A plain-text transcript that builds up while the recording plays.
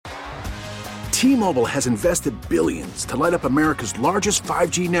T-Mobile has invested billions to light up America's largest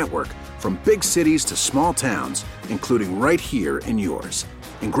 5G network, from big cities to small towns, including right here in yours.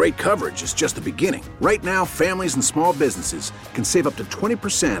 And great coverage is just the beginning. Right now, families and small businesses can save up to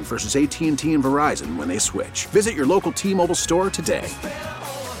 20% versus AT&T and Verizon when they switch. Visit your local T-Mobile store today.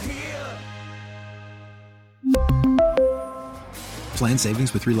 Plan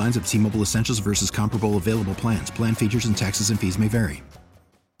savings with 3 lines of T-Mobile Essentials versus comparable available plans. Plan features and taxes and fees may vary.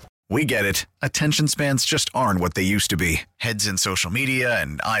 We get it. Attention spans just aren't what they used to be. Heads in social media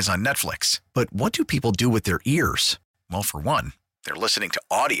and eyes on Netflix. But what do people do with their ears? Well, for one, they're listening to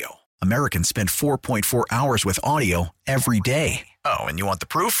audio. Americans spend 4.4 hours with audio every day. Oh, and you want the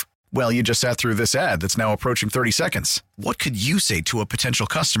proof? Well, you just sat through this ad that's now approaching 30 seconds. What could you say to a potential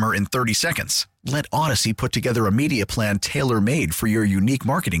customer in 30 seconds? Let Odyssey put together a media plan tailor-made for your unique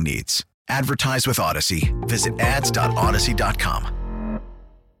marketing needs. Advertise with Odyssey. Visit ads.odyssey.com.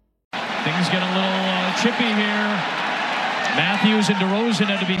 Things get a little chippy here. Matthews and DeRozan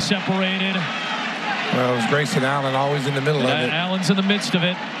had to be separated. Well, it was Grayson Allen always in the middle of it. Allen's in the midst of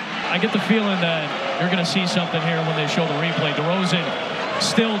it. I get the feeling that you're going to see something here when they show the replay. DeRozan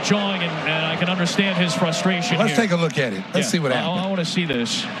still jawing, and I can understand his frustration. Let's take a look at it. Let's see what happens. I want to see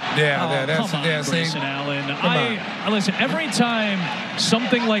this. That's Grayson Allen. Listen, every time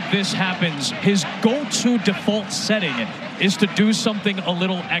something like this happens, his go-to default setting is to do something a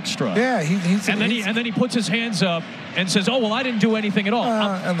little extra. Yeah, and then he puts his hands up and says, "Oh well, I didn't do anything at all."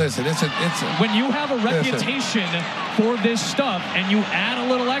 And listen, it's when you have a reputation for this stuff and you add a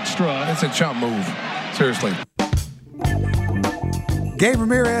little extra, it's a chump move. Seriously. Gabe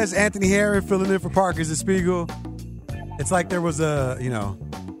Ramirez, Anthony Herron filling in for Parkers at Spiegel. It's like there was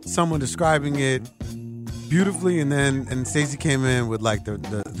someone describing it beautifully, and Stacey came in with like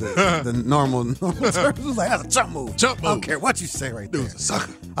the normal terms. It was like, that's a chump move. Chump move. I don't care what you say right there. Dude's a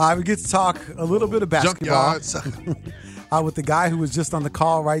sucker. We get to talk a little bit of basketball. Junkyard sucker. With the guy who was just on the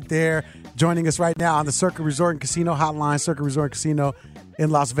call right there, joining us right now on the Circuit Resort and Casino hotline. Circuit Resort and Casino in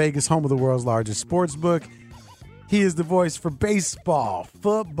Las Vegas, home of the world's largest sports book. He is the voice for baseball,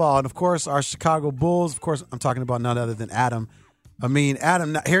 football, and, of course, our Chicago Bulls. Of course, I'm talking about none other than Adam.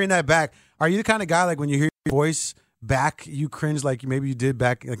 Adam, hearing that back, are you the kind of guy, like, when you hear your voice back, you cringe like maybe you did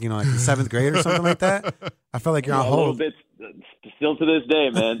back, like, like in 7th grade or something like that? I felt like you're on hold. A little bit, still to this day,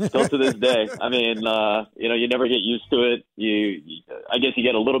 man. Still to this day. I mean, you never get used to it. I guess you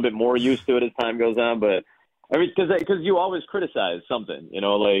get a little bit more used to it as time goes on, but because you always criticize something.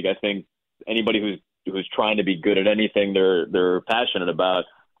 Like, I think anybody who's trying to be good at anything they're passionate about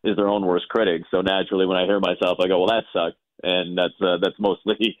is their own worst critic. So naturally, when I hear myself, I go, "Well, that sucked," and that's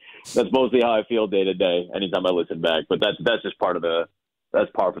mostly how I feel day to day. Anytime I listen back, but that's just par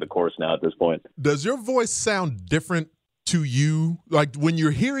for the course now at this point. Does your voice sound different to you, like when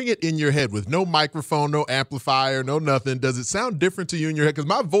you're hearing it in your head with no microphone, no amplifier, no nothing? Does it sound different to you in your head? Because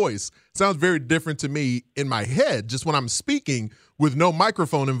my voice sounds very different to me in my head, just when I'm speaking with no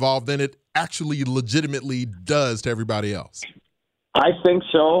microphone involved, than it actually legitimately does to everybody else. I think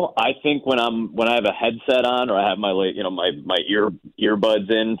so. I think when I have a headset on, or I have my earbuds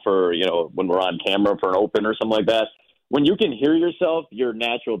in for when we're on camera for an open or something like that, when you can hear yourself, your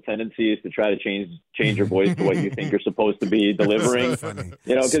natural tendency is to try to change your voice to what you think you're supposed to be delivering. So funny.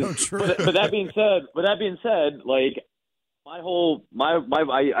 But that being said, like I've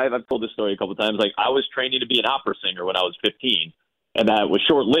told this story a couple of times. Like, I was training to be an opera singer when I was 15. And that was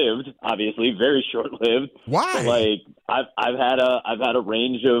short-lived, obviously, very short-lived. Why? But, like, I've had a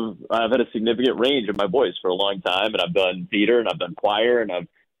significant range of my voice for a long time, and I've done theater, and I've done choir, and I've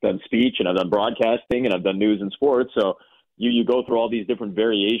done speech, and I've done broadcasting, and I've done news and sports. So you go through all these different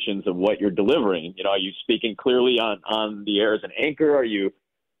variations of what you're delivering. Are you speaking clearly on the air as an anchor? Are you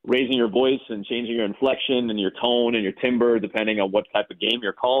raising your voice and changing your inflection and your tone and your timbre depending on what type of game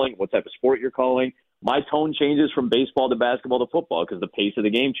you're calling, what type of sport you're calling? My tone changes from baseball to basketball to football because the pace of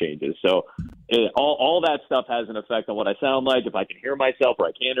the game changes. So all that stuff has an effect on what I sound like. If I can hear myself or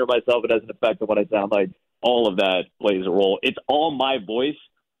I can't hear myself, it has an effect on what I sound like. All of that plays a role. It's all my voice,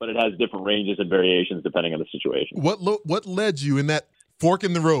 but it has different ranges and variations depending on the situation. What led you in that fork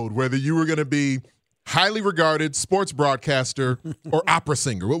in the road, whether you were going to be highly regarded sports broadcaster or opera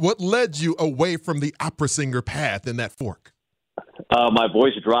singer? What led you away from the opera singer path in that fork? My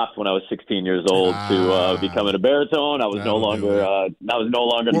voice dropped when I was 16 years old to becoming a baritone. I was no longer going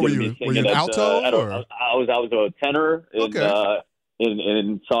to be singing. Were you an alto? I was a tenor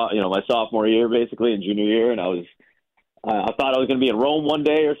in my sophomore year, basically, in junior year, and I I thought I was going to be in Rome one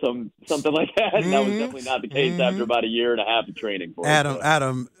day or something like that. And that was definitely not the case after about a year and a half of training for it.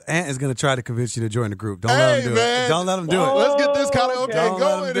 Adam, Ant is going to try to convince you to join the group. Don't let him do it. Don't let him do it. Let's get this karaoke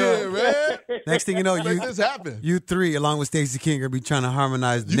going here, man. Next thing you know, make this happen. You three, along with Stacey King, are going to be trying to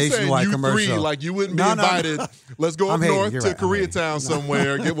harmonize the nationwide commercial. You three, like you wouldn't be invited. No. Let's go up north to Koreatown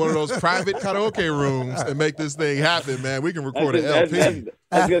somewhere, get one of those private karaoke rooms and make this thing happen, man. We can record an LP.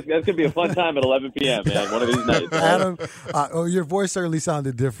 That's going to be a fun time at 11 p.m., man, one of these nights. Adam, your voice certainly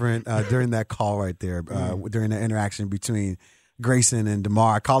sounded different during that call right there, during the interaction between Grayson and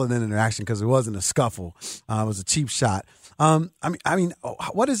DeMar. I call it an interaction because it wasn't a scuffle. It was a cheap shot. I mean,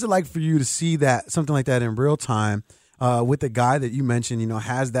 what is it like for you to see something like that in real time with a guy that you mentioned,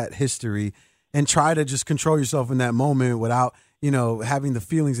 has that history, and try to just control yourself in that moment without, having the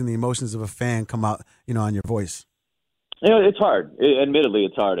feelings and the emotions of a fan come out, on your voice? It's hard. Admittedly,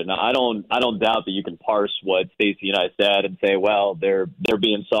 it's hard, and I don't doubt that you can parse what Stacey and I said and say, well, they're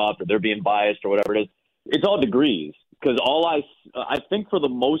being soft or they're being biased or whatever it is. It's all degrees, because I think for the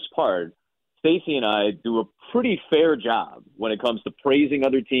most part, Stacey and I do a pretty fair job when it comes to praising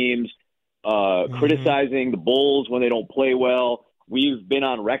other teams, criticizing the Bulls when they don't play well. We've been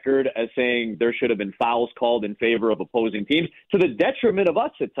on record as saying there should have been fouls called in favor of opposing teams, to the detriment of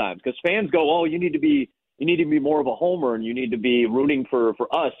us at times, because fans go, oh, you need to be more of a homer and you need to be rooting for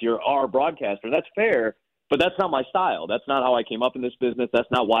us. You're our broadcaster. That's fair, but that's not my style. That's not how I came up in this business. That's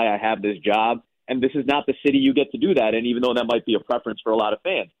not why I have this job. And this is not the city you get to do that in, even though that might be a preference for a lot of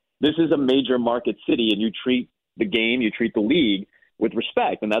fans. This is a major market city, and you treat the game, you treat the league with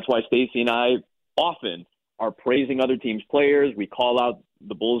respect. And that's why Stacey and I often are praising other teams' players. We call out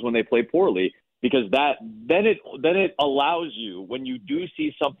the Bulls when they play poorly, because then it allows you, when you do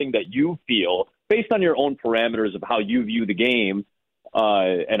see something that you feel, based on your own parameters of how you view the game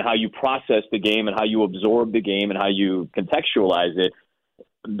and how you process the game and how you absorb the game and how you contextualize it,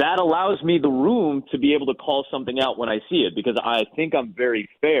 that allows me the room to be able to call something out when I see it, because I think I'm very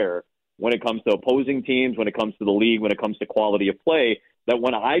fair when it comes to opposing teams, when it comes to the league, when it comes to quality of play, that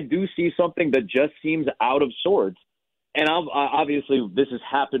when I do see something that just seems out of sorts, and obviously this has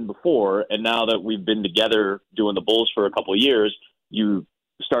happened before, and now that we've been together doing the Bulls for a couple of years, you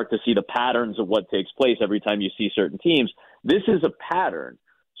start to see the patterns of what takes place every time you see certain teams. This is a pattern.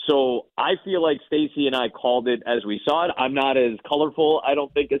 So I feel like Stacey and I called it as we saw it. I'm not as colorful, I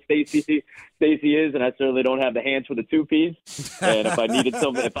don't think, as Stacey is, and I certainly don't have the hands for the two-piece. And if I needed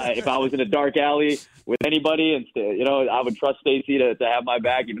if I was in a dark alley with anybody, and I would trust Stacey to have my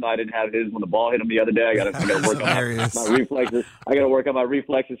back, even though I didn't have his when the ball hit him the other day. I got to work on my reflexes. I got to work on my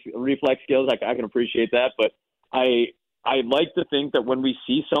reflex skills. I can appreciate that, but I like to think that when we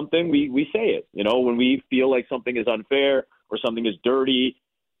see something, we say it. When we feel like something is unfair or something is dirty.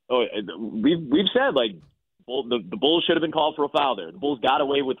 We've said, like, the Bulls should have been called for a foul there. The Bulls got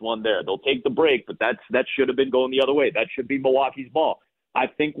away with one there. They'll take the break, but that should have been going the other way. That should be Milwaukee's ball. I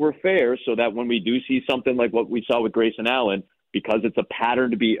think we're fair, so that when we do see something like what we saw with Grayson Allen, because it's a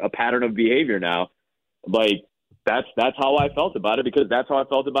pattern of behavior now, like that's how I felt about it, because that's how I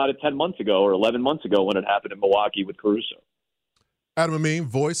felt about it 10 months ago or 11 months ago when it happened in Milwaukee with Caruso. Adam Amin,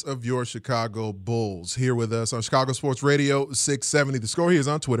 voice of your Chicago Bulls, here with us on Chicago Sports Radio 670. The Score. He is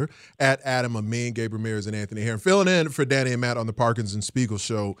on Twitter at Adam Amin. Gabe Ramirez and Anthony Herron filling in for Danny and Matt on the Parkins and Spiegel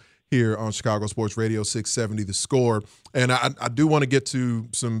Show here on Chicago Sports Radio 670. The Score. And I do want to get to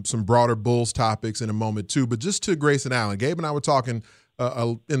some broader Bulls topics in a moment too, but just to Grayson Allen. Gabe and I were talking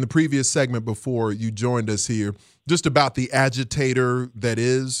in the previous segment before you joined us here, just about the agitator that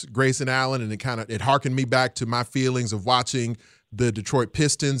is Grayson Allen, and it harkened me back to my feelings of watching the Detroit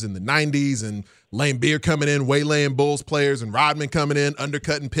Pistons in the 90s, and Lane Beer coming in, waylaying Bulls players, and Rodman coming in,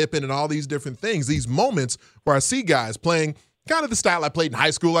 undercutting Pippen, and all these different things. These moments where I see guys playing kind of the style I played in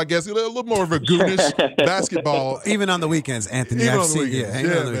high school, I guess, a little more of a goonish basketball. Even on the weekends, Anthony. Man.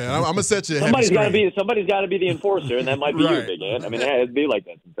 I'm going to set you a Somebody's got to be the enforcer, and that might be you, Big Ant. I mean, it'd be like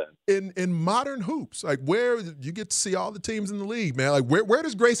that sometimes. In modern hoops, like where you get to see all the teams in the league, man, like where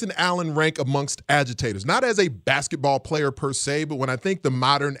does Grayson Allen rank amongst agitators? Not as a basketball player per se, but when I think the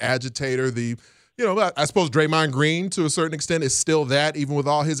modern agitator, I suppose Draymond Green, to a certain extent, is still that, even with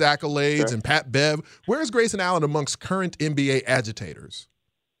all his accolades, sure. And Pat Bev. Where is Grayson Allen amongst current NBA agitators?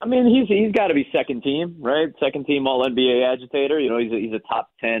 I mean, he's got to be second team, right? Second team All NBA agitator. He's a top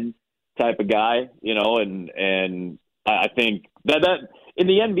 10 type of guy. And I think that in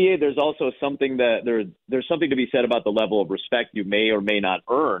the NBA, there's also something that there's something to be said about the level of respect you may or may not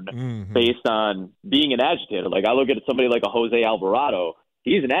earn based on being an agitator. Like, I look at somebody like a Jose Alvarado.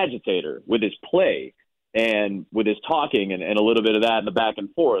 He's an agitator with his play and with his talking and a little bit of that in the back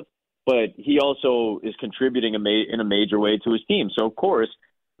and forth. but he also is contributing in a major way to his team. So, of course,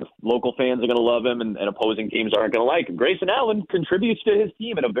 the local fans are going to love him and opposing teams aren't going to like him. Grayson Allen contributes to his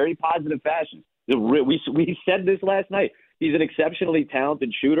team in a very positive fashion. We said this last night. He's an exceptionally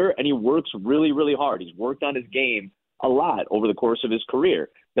talented shooter, and he works really, really hard. He's worked on his game a lot over the course of his career.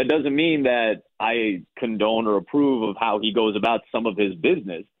 That doesn't mean that I condone or approve of how he goes about some of his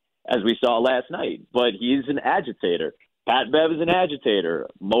business, as we saw last night. But he's an agitator. Pat Bev is an agitator.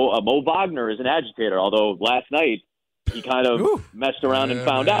 Mo Wagner is an agitator, although last night he kind of messed around and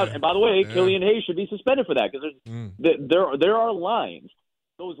found out. And by the way, Killian Hayes should be suspended for that because there are lines.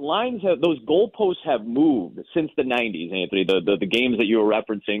 Those goalposts have moved since the 90s, Anthony, the games that you were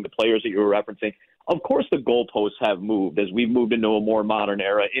referencing, the players that you were referencing. Of course the goalposts have moved as we've moved into a more modern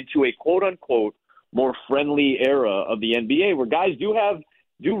era, into a quote-unquote more friendly era of the NBA where guys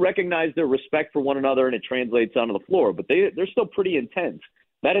do recognize their respect for one another and it translates onto the floor, but they're still pretty intense.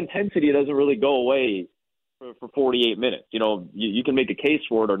 That intensity doesn't really go away for 48 minutes. You can make a case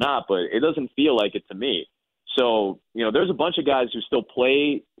for it or not, but it doesn't feel like it to me. So, there's a bunch of guys who still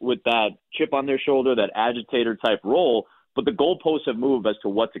play with that chip on their shoulder, that agitator type role, but the goalposts have moved as to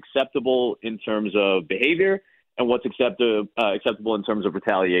what's acceptable in terms of behavior and what's acceptable in terms of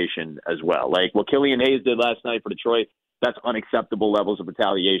retaliation as well. Like what Killian Hayes did last night for Detroit, that's unacceptable levels of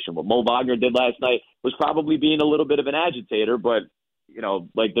retaliation. What Mo Wagner did last night was probably being a little bit of an agitator, but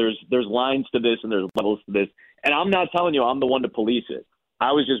there's lines to this and there's levels to this. And I'm not telling you I'm the one to police it.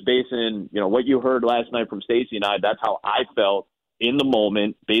 I was just basing, what you heard last night from Stacey and I. That's how I felt in the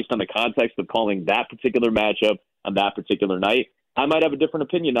moment based on the context of calling that particular matchup on that particular night. I might have a different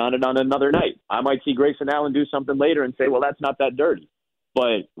opinion on it on another night. I might see Grayson Allen do something later and say, well, that's not that dirty.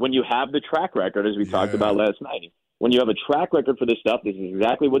 But when you have the track record, as we talked about last night, when you have a track record for this stuff, this is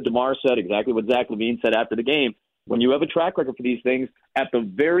exactly what DeMar said, exactly what Zach LaVine said after the game. When you have a track record for these things, at the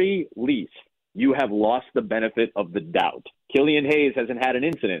very least, you have lost the benefit of the doubt. Killian Hayes hasn't had an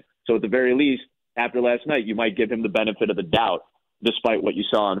incident. So at the very least, after last night, you might give him the benefit of the doubt, despite what you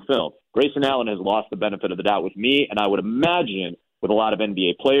saw on film. Grayson Allen has lost the benefit of the doubt with me, and I would imagine with a lot of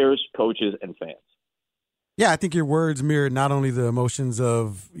NBA players, coaches, and fans. Yeah, I think your words mirror not only the emotions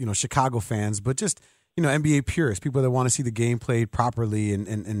of, Chicago fans, but just, NBA purists, people that want to see the game played properly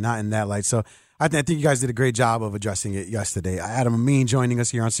and not in that light. So I think you guys did a great job of addressing it yesterday. Adam Amin joining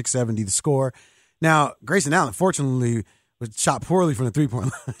us here on 670 The Score. Now, Grayson Allen, fortunately, was shot poorly from the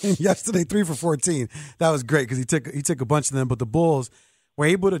three-point line yesterday, 3 for 14. That was great because he took a bunch of them, but the Bulls were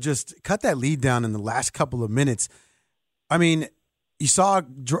able to just cut that lead down in the last couple of minutes. I mean, you saw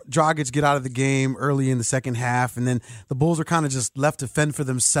Dragic get out of the game early in the second half, and then the Bulls were kind of just left to fend for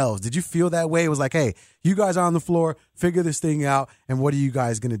themselves. Did you feel that way? It was like, hey, you guys are on the floor, figure this thing out, and what are you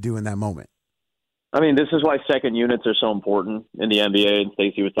guys going to do in that moment? I mean, this is why second units are so important in the NBA, and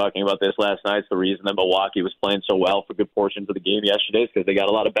Stacey was talking about this last night. It's the reason that Milwaukee was playing so well for good portions of the game yesterday is because they got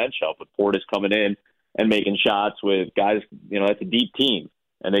a lot of bench help with Portis coming in and making shots with guys, that's a deep team,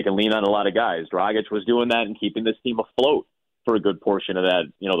 and they can lean on a lot of guys. Dragic was doing that and keeping this team afloat for a good portion of that,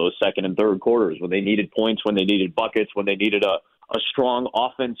 those second and third quarters when they needed points, when they needed buckets, when they needed a strong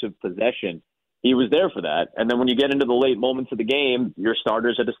offensive possession. He was there for that. And then when you get into the late moments of the game, your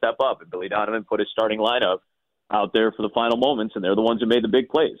starters had to step up. And Billy Donovan put his starting lineup out there for the final moments, and they're the ones who made the big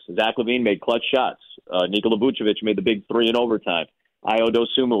plays. Zach LaVine made clutch shots. Nikola Vucevic made the big three in overtime. Ayo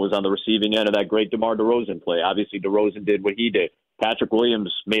Dosunmu was on the receiving end of that great DeMar DeRozan play. Obviously, DeRozan did what he did. Patrick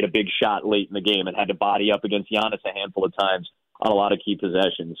Williams made a big shot late in the game and had to body up against Giannis a handful of times on a lot of key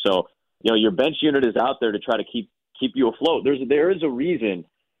possessions. So, your bench unit is out there to try to keep you afloat. There is a reason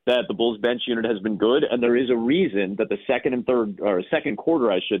that the Bulls bench unit has been good, and there is a reason that the second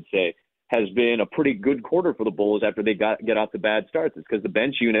quarter, I should say, has been a pretty good quarter for the Bulls after they get off the bad starts. It's because the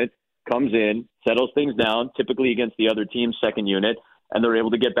bench unit comes in, settles things down, typically against the other team's second unit, and they're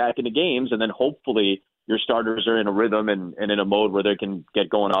able to get back into games, and then hopefully your starters are in a rhythm and in a mode where they can get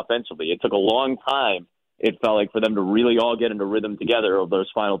going offensively. It took a long time, it felt like, for them to really all get into rhythm together over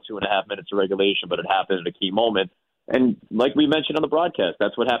those final 2.5 minutes of regulation, but it happened at a key moment. And like we mentioned on the broadcast,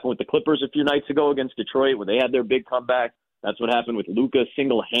 that's what happened with the Clippers a few nights ago against Detroit when they had their big comeback. That's what happened with Luka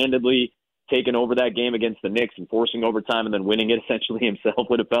single-handedly taking over that game against the Knicks and forcing overtime and then winning it essentially himself,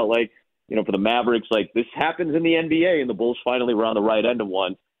 what it felt like. For the Mavericks, like this happens in the NBA, and the Bulls finally were on the right end of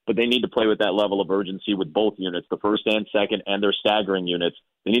one, but they need to play with that level of urgency with both units, the first and second, and their staggering units.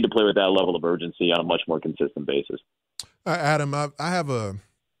 They need to play with that level of urgency on a much more consistent basis. Adam, I have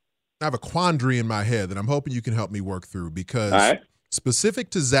a quandary in my head that I'm hoping you can help me work through because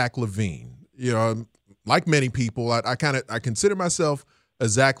specific to Zach LaVine, like many people, I consider myself a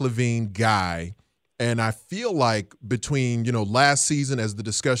Zach LaVine guy, And I feel like between, last season as the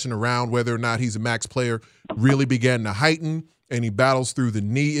discussion around whether or not he's a max player really began to heighten, and he battles through the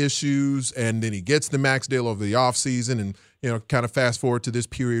knee issues, and then he gets the max deal over the offseason, and, kind of fast forward to this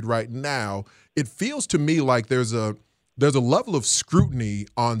period right now, it feels to me like there's a level of scrutiny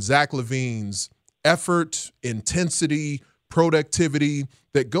on Zach LaVine's effort, intensity, productivity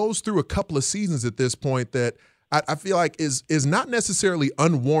that goes through a couple of seasons at this point that I feel like is not necessarily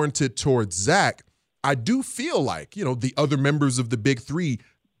unwarranted towards Zach. I do feel like, the other members of the big three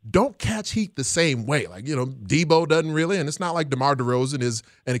don't catch heat the same way. Like, Debo doesn't really, and it's not like DeMar DeRozan is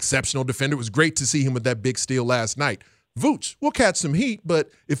an exceptional defender. It was great to see him with that big steal last night. Vooch will catch some heat,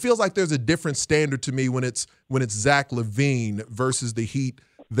 but it feels like there's a different standard to me when it's Zach LaVine versus the heat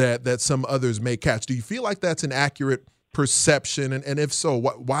that some others may catch. Do you feel like that's an accurate perception? And if so,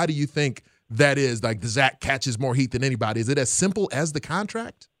 why do you think that is? Like, the Zach catches more heat than anybody. Is it as simple as the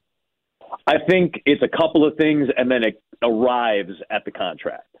contract? I think it's a couple of things, and then it arrives at the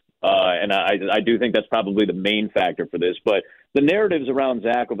contract. And I do think that's probably the main factor for this. But the narratives around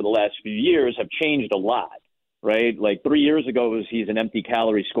Zach over the last few years have changed a lot, right? Like 3 years ago, it was he's an empty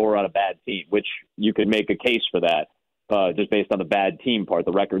calorie scorer on a bad team, which you could make a case for that just based on the bad team part.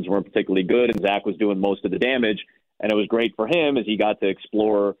 The records weren't particularly good, and Zach was doing most of the damage. And it was great for him as he got to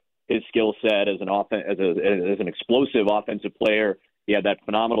explore his skill set as an explosive offensive player. He had that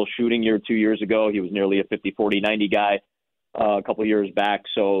phenomenal shooting year 2 years ago. He was nearly a 50, 40, 90 guy a couple of years back.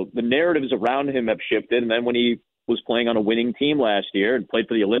 So the narratives around him have shifted. And then when he was playing on a winning team last year and played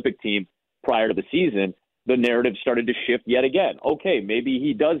for the Olympic team prior to the season, the narrative started to shift yet again. Okay, maybe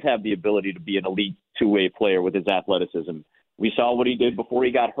he does have the ability to be an elite two-way player with his athleticism. We saw what he did before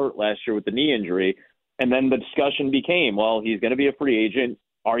he got hurt last year with the knee injury. And then the discussion became, well, he's going to be a free agent.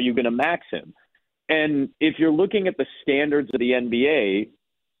 Are you going to max him? And if you're looking at the standards of the NBA,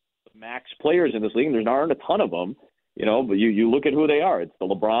 max players in this league, and there aren't a ton of them, but you look at who they are. It's the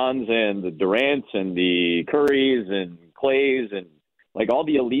LeBrons and the Durants and the Currys and Clays and like all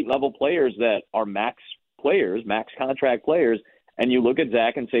the elite level players that are max players, max contract players. And you look at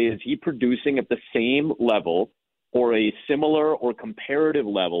Zach and say, is he producing at the same level or a similar or comparative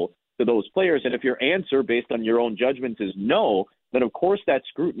level to those players? And if your answer based on your own judgments is no, then of course that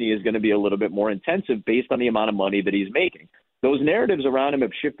scrutiny is going to be a little bit more intensive based on the amount of money that he's making. Those narratives around him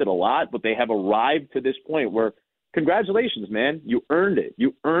have shifted a lot, but they have arrived to this point where, congratulations, man, you earned it.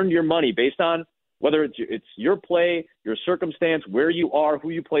 You earned your money based on whether it's your play, your circumstance, where you are,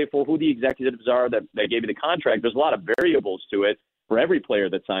 who you play for, who the executives are that gave you the contract. There's a lot of variables to it for every player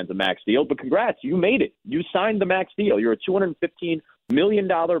that signs a max deal, but congrats, you made it. You signed the max deal. You're a $215 million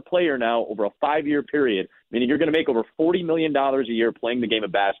player now over a 5-year period, meaning you're going to make over $40 million a year playing the game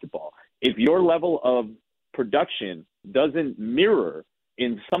of basketball. If your level of production doesn't mirror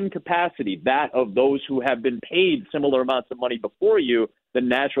in some capacity that of those who have been paid similar amounts of money before you, then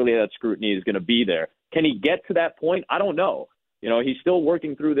naturally that scrutiny is going to be there. Can he get to that point? I don't know. He's still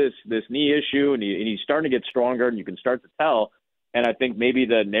working through this knee issue, and he's starting to get stronger, and you can start to tell. And I think maybe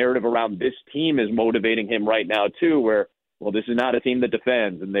the narrative around this team is motivating him right now too, where, well, this is not a team that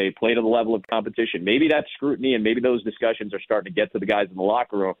defends and they play to the level of competition. Maybe that scrutiny and maybe those discussions are starting to get to the guys in the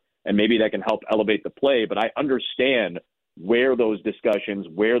locker room, and maybe that can help elevate the play. But I understand where those discussions,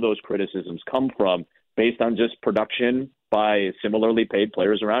 where those criticisms come from based on just production by similarly paid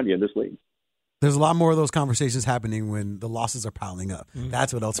players around you in this league. There's a lot more of those conversations happening when the losses are piling up.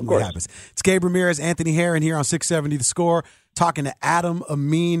 That's what ultimately happens. It's Gabe Ramirez, Anthony Herron here on 670 The Score, talking to Adam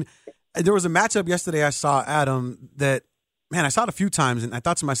Amin. There was a matchup yesterday I saw, Adam, that, man, I saw it a few times, and I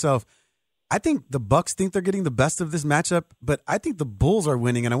thought to myself, I think the Bucks think they're getting the best of this matchup, but I think the Bulls are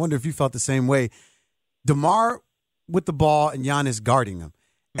winning, and I wonder if you felt the same way. DeMar with the ball and Giannis guarding him.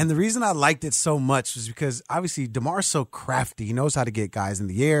 And the reason I liked it so much was because, obviously, DeMar's so crafty. He knows how to get guys in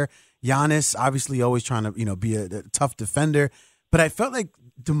the air. Giannis, obviously, always trying to, be a tough defender. But I felt like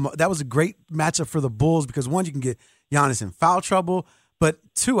that was a great matchup for the Bulls because, one, you can get Giannis in foul trouble. But,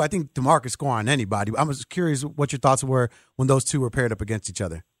 two, I think DeMar could score on anybody. I was curious what your thoughts were when those two were paired up against each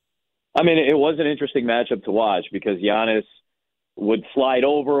other. I mean, it was an interesting matchup to watch because Giannis would slide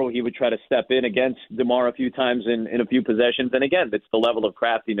over, or he would try to step in against DeMar a few times in a few possessions. And again, it's the level of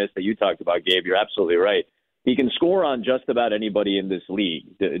craftiness that you talked about, Gabe. You're absolutely right. He can score on just about anybody in this league,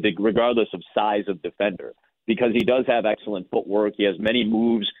 regardless of size of defender, because he does have excellent footwork. He has many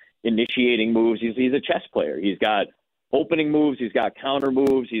moves, initiating moves. He's a chess player. He's got opening moves. He's got counter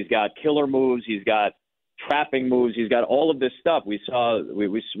moves. He's got killer moves. He's got trapping moves. He's got all of this stuff. We've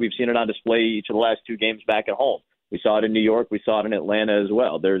seen it on display each of the last two games back at home. We saw it in New York. We saw it in Atlanta as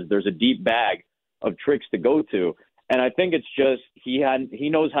well. There's a deep bag of tricks to go to. And I think it's just he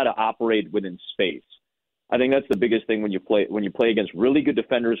knows how to operate within space. I think that's the biggest thing when you play against really good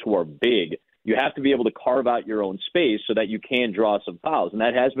defenders who are big. You have to be able to carve out your own space so that you can draw some fouls, and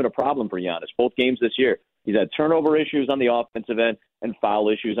that has been a problem for Giannis. Both games this year, he's had turnover issues on the offensive end and foul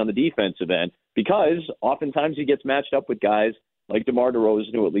issues on the defensive end because oftentimes he gets matched up with guys like DeMar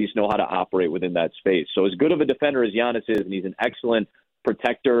DeRozan who at least know how to operate within that space. So as good of a defender as Giannis is, and he's an excellent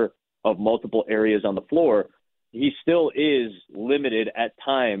protector of multiple areas on the floor, he still is limited at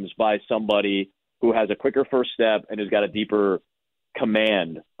times by somebody who has a quicker first step and who's got a deeper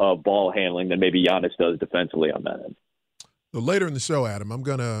command of ball handling than maybe Giannis does defensively on that end. So later in the show, Adam,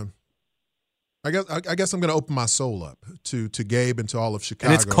 I guess I'm gonna open my soul up to Gabe and to all of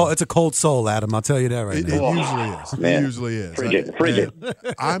Chicago. And it's a cold soul, Adam. I'll tell you that right now. It usually is. Man. It usually is. Frigid.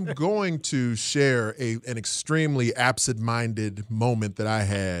 I'm going to share an extremely absent-minded moment that I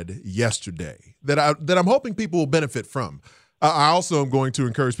had yesterday that I'm hoping people will benefit from. I also am going to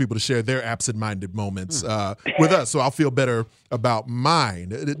encourage people to share their absent-minded moments with us, so I'll feel better about mine.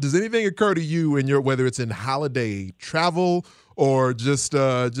 Does anything occur to you whether it's in holiday travel or just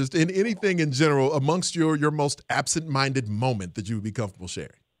in anything in general amongst your most absent-minded moment that you would be comfortable sharing?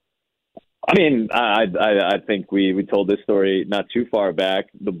 I mean, I think we told this story not too far back.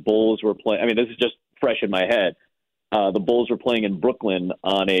 The Bulls were playing. I mean, this is just fresh in my head. The Bulls were playing in Brooklyn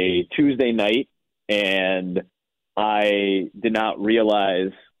on a Tuesday night, and I did not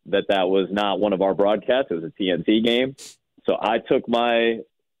realize that was not one of our broadcasts. It was a TNT game. So I took my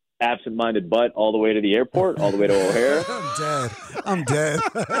absent-minded butt all the way to the airport, all the way to O'Hare. I'm dead.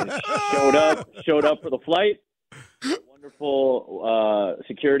 Showed up for the flight. Wonderful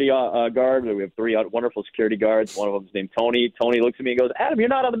security guard. We have 3 wonderful security guards. One of them is named Tony. Tony looks at me and goes, "Adam, you're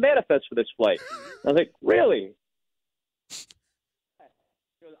not on the manifest for this flight." I was like, "Really?" He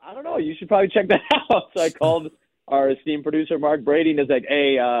goes, "I don't know. You should probably check that out." So I called our esteemed producer, Mark Brady, and is like,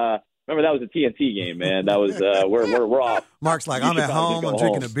 "Hey, remember that was a TNT game, man. That was we're off." Mark's like, "I'm at home. I'm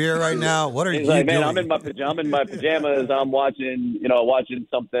drinking a beer right now. What are you like, "Man, doing?" I'm in my pajamas. I'm watching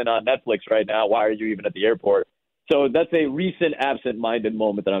something on Netflix right now. Why are you even at the airport?" So that's a recent absent-minded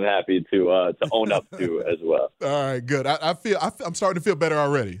moment that I'm happy to own up to as well. All right, good. I'm starting to feel better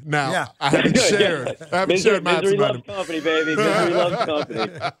already. Now, yeah. I haven't shared. Misery loves company, baby. Misery loves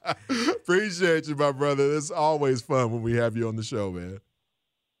company. Appreciate you, my brother. It's always fun when we have you on the show, man.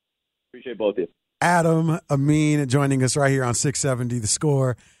 Appreciate both of you. Adam Amin joining us right here on 670 The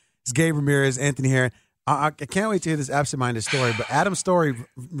Score. It's Gabe Ramirez, Anthony Herron. I can't wait to hear this absent-minded story, but Adam's story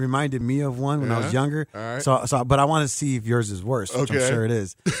reminded me of one when I was younger. All right. So, but I want to see if yours is worse, which Okay. I'm sure it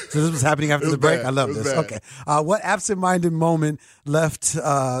is. So this was happening after the break. bad. I love It was this. bad. Okay. What absent-minded moment left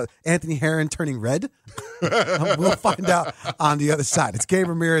Anthony Herron turning red? We'll find out on the other side. It's Gabe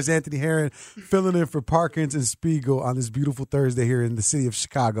Ramirez, Anthony Herron, filling in for Parkins and Spiegel on this beautiful Thursday here in the city of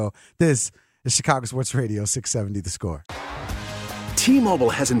Chicago. This is Chicago Sports Radio 670 The Score. T-Mobile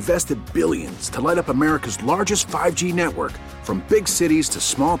has invested billions to light up America's largest 5G network, from big cities to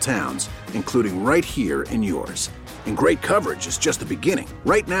small towns, including right here in yours. And great coverage is just the beginning.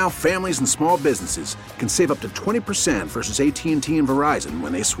 Right now, families and small businesses can save up to 20% versus AT&T and Verizon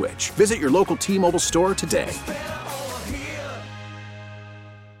when they switch. Visit your local T-Mobile store today.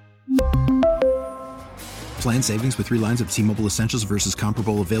 Plan savings with 3 lines of T-Mobile Essentials versus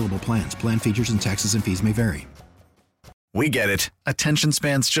comparable available plans. Plan features and taxes and fees may vary. We get it. Attention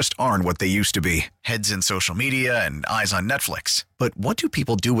spans just aren't what they used to be. Heads in social media and eyes on Netflix. But what do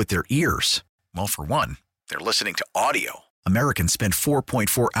people do with their ears? Well, for one, they're listening to audio. Americans spend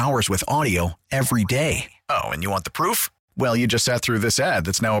 4.4 hours with audio every day. Oh, and you want the proof? Well, you just sat through this ad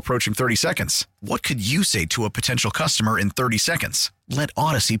that's now approaching 30 seconds. What could you say to a potential customer in 30 seconds? Let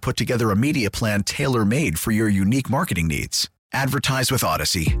Odyssey put together a media plan tailor-made for your unique marketing needs. Advertise with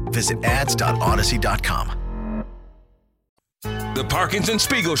Odyssey. Visit ads.odyssey.com. The Parkins and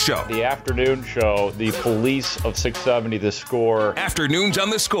Spiegel Show. The afternoon show, the police of 670 The Score. Afternoons on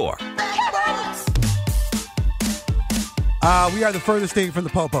The Score. We are the furthest thing from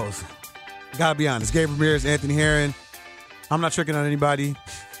the Popos. Gotta be honest. Gabe Ramirez, Anthony Herron. I'm not tricking on anybody.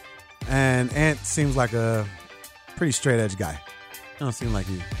 And Ant seems like a pretty straight edge guy. Don't seem like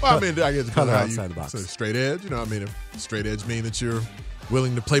he. Well, I mean, I guess color how outside the box. So straight edge. You know, I mean, straight edge mean that you're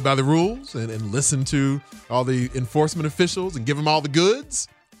willing to play by the rules and listen to all the enforcement officials and give them all the goods.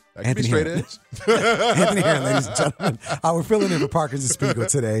 That can be straight edge. Anthony Herron, ladies and gentlemen. We're filling in for Parkins and Spiegel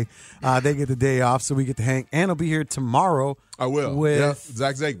today. They get the day off, so we get to hang. And will be here tomorrow. I will. With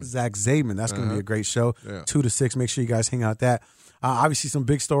Zach Zaidman. Zach Zaidman. That's going to be a great show. Yeah. 2 to 6. Make sure you guys hang out that. Obviously, some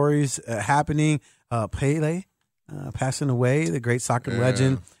big stories happening. Pele passing away, the great soccer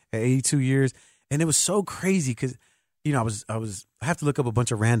legend at 82 years. And it was so crazy because you know, I have to look up a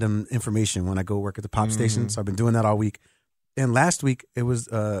bunch of random information when I go work at the pop station. So I've been doing that all week. And last week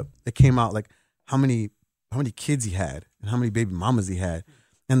it came out like how many kids he had and how many baby mamas he had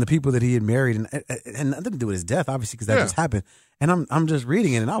and the people that he had married and nothing to do with his death, obviously, because that just happened. And I'm just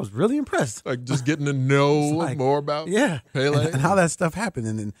reading it and I was really impressed. Like just getting to know more about Pele and how that stuff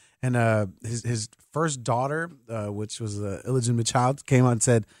happened. And his first daughter, which was an illegitimate child, came out and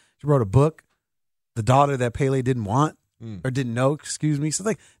said she wrote a book, the daughter that Pele didn't want. Or didn't know, excuse me. So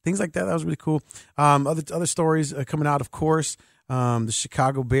like things like that was really cool. Other stories coming out, of course. The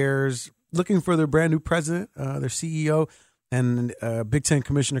Chicago Bears looking for their brand new president, their CEO, and Big Ten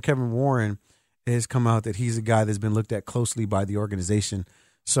Commissioner Kevin Warren has come out that he's a guy that's been looked at closely by the organization.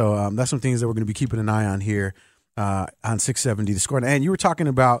 So that's some things that we're going to be keeping an eye on here on 670 The Score. And you were talking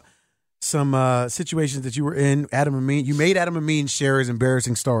about some situations that you were in. Adam Amin, you made Adam Amin share his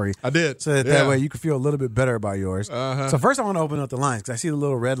embarrassing story. I did. So that way you could feel a little bit better about yours. So first I want to open up the lines because I see the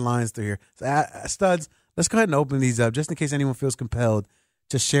little red lines through here. So, Studs, let's go ahead and open these up just in case anyone feels compelled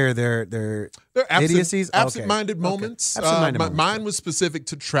to share their idiocies. Absent-minded moments. Absent-minded moments. Mine was specific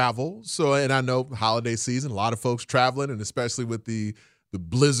to travel. So, and I know holiday season, a lot of folks traveling, and especially with the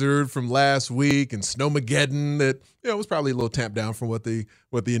blizzard from last week and Snowmageddon that, was probably a little tamped down from what the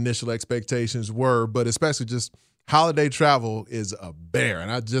initial expectations were, but especially just holiday travel is a bear. And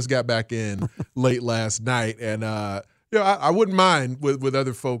I just got back in late last night, and I wouldn't mind with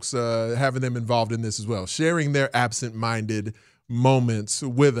other folks having them involved in this as well, sharing their absent-minded moments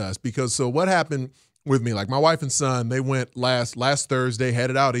with us. Because so what happened with me, like my wife and son, they went last Thursday,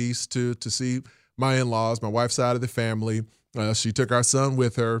 headed out east to see my in-laws, my wife's side of the family. She took our son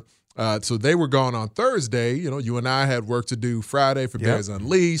with her. So they were gone on Thursday. You and I had work to do Friday for Bears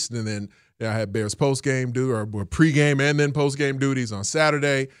Unleashed. And then I had Bears postgame or pregame and then postgame duties on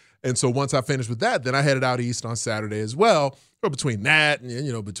Saturday. And so once I finished with that, then I headed out east on Saturday as well. But between that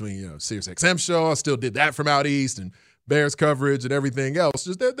and, between, Sirius XM show, I still did that from out east and Bears coverage and everything else.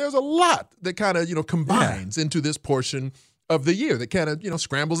 Just there's a lot that kind of, combines into this portion of the year that kind of,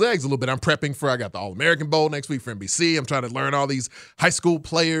 scrambles eggs a little bit. I'm prepping I got the All-American Bowl next week for NBC. I'm trying to learn all these high school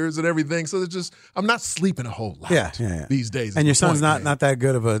players and everything. So it's just, I'm not sleeping a whole lot these days. And your son's not that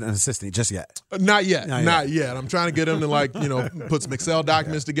good of an assistant just yet. Not yet. I'm trying to get him to put some Excel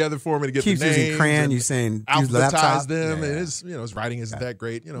documents together for me to get Keeps the names. Using crayon, you saying alphabetize them. And his writing isn't that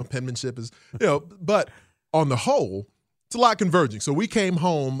great. Penmanship is, but on the whole, it's a lot converging. So we came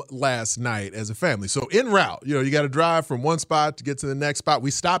home last night as a family. So en route, you got to drive from one spot to get to the next spot.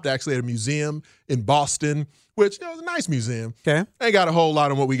 We stopped actually at a museum in Boston, which is a nice museum. Okay. Ain't got a whole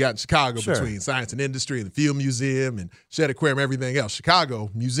lot on what we got in Chicago between Science and Industry and the Field Museum and Shedd Aquarium, everything else. Chicago,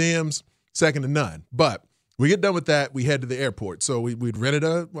 museums, second to none. But we get done with that, we head to the airport. So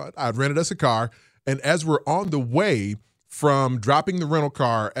I'd rented us a car, and as we're on the way from dropping the rental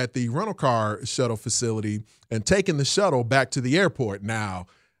car at the rental car shuttle facility and taking the shuttle back to the airport. Now,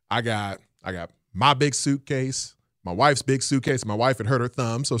 I got my big suitcase, my wife's big suitcase. My wife had hurt her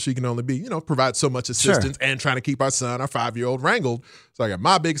thumb, so she can only be, provide so much assistance and trying to keep our son, our 5-year-old, wrangled. So I got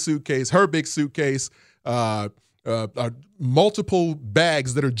my big suitcase, her big suitcase, multiple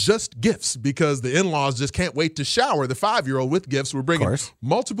bags that are just gifts because the in-laws just can't wait to shower the 5-year-old with gifts. We're bringing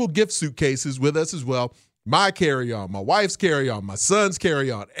multiple gift suitcases with us as well. My carry-on, my wife's carry-on, my son's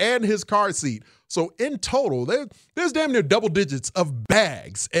carry-on, and his car seat. So in total, there's damn near double digits of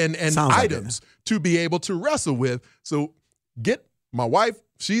bags and items to be able to wrestle with. So get my wife,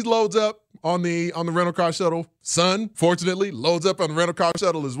 she loads up on the rental car shuttle. Son, fortunately, loads up on the rental car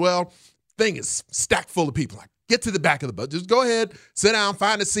shuttle as well. Thing is stacked full of people. Like, get to the back of the bus. Just go ahead, sit down,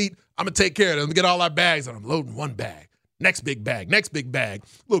 find a seat. I'm going to take care of it. I'm going to get all our bags, and I'm loading one bag. Next big bag.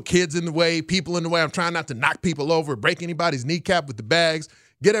 Little kids in the way, people in the way. I'm trying not to knock people over, break anybody's kneecap with the bags.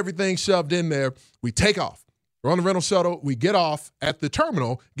 Get everything shoved in there. We take off. We're on the rental shuttle. We get off at the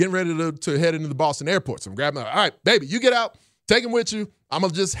terminal, getting ready to head into the Boston airport. So I'm grabbing, all right, baby, you get out. Take them with you. I'm going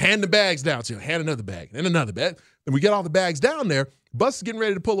to just hand the bags down to you. Hand another bag and another bag. Then we get all the bags down there. Bus is getting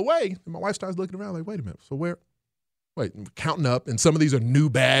ready to pull away. And my wife starts looking around like, wait a minute. So we're counting up. And some of these are new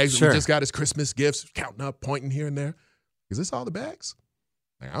bags that we just got as Christmas gifts. Counting up, pointing here and there. Is this all the bags?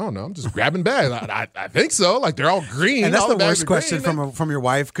 Like, I don't know. I'm just grabbing bags. I think so. Like, they're all green. And that's all the worst question from your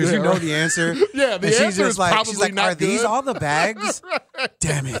wife because you know the answer. Yeah, the answer is probably she's like, not are these good. all the bags?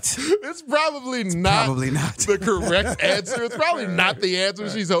 Damn it. It's probably not the correct answer. It's probably not the answer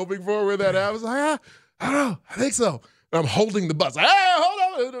she's hoping for with that. I was like, I don't know. I think so. And I'm holding the bus. Like, hey,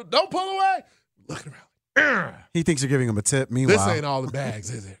 hold on. Don't pull away. Looking around. He thinks you're giving him a tip. Meanwhile, this ain't all the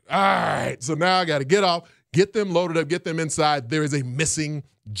bags, is it? All right. So now I got to get off. Get them loaded up, get them inside. There is a missing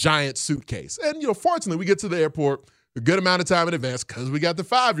giant suitcase. And, fortunately, we get to the airport a good amount of time in advance because we got the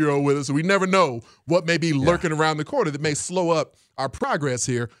 5-year-old with us, so we never know what may be lurking around the corner that may slow up our progress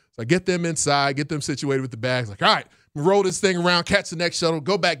here. So I get them inside, get them situated with the bags. Like, all right, roll this thing around, catch the next shuttle,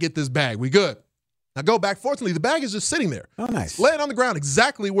 go back, get this bag. We good. I go back. Fortunately, the bag is just sitting there. Oh, nice. Laying on the ground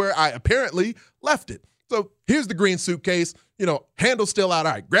exactly where I apparently left it. So here's the green suitcase. Handle still out.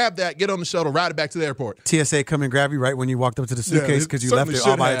 All right, grab that, get on the shuttle, ride it back to the airport. TSA come and grab you right when you walked up to the suitcase because you left it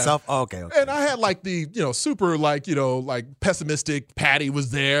all by itself? Oh, okay. And I had like the, super like pessimistic Patty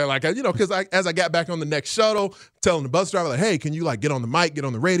was there. Like, because as I got back on the next shuttle, telling the bus driver, like, hey, can you get on the mic, get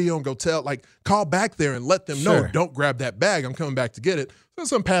on the radio and go call back there and let them know, don't grab that bag. I'm coming back to get it. So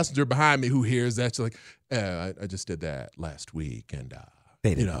some passenger behind me who hears that, she's like, I just did that last week and,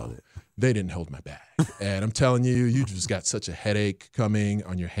 they didn't hold it. They didn't hold my bag. And I'm telling you, you just got such a headache coming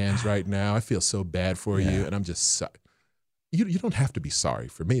on your hands right now. I feel so bad for you. And I'm just sorry. You don't have to be sorry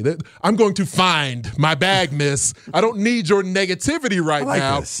for me. I'm going to find my bag, miss. I don't need your negativity right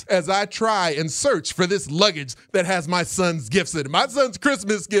now as I try and search for this luggage that has my son's gifts in it. My son's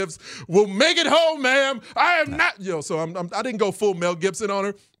Christmas gifts will make it home, ma'am. I am not, so I didn't go full Mel Gibson on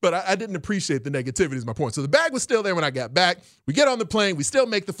her, but I didn't appreciate the negativity is my point. So the bag was still there when I got back. We get on the plane. We still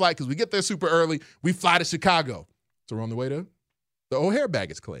make the flight because we get there super early. We fly to Chicago. So we're on the way to the O'Hare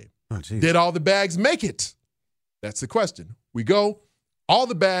baggage claim. Oh, geez. Did all the bags make it? That's the question. We go, all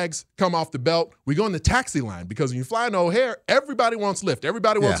the bags come off the belt. We go in the taxi line because when you fly in O'Hare, everybody wants Lyft.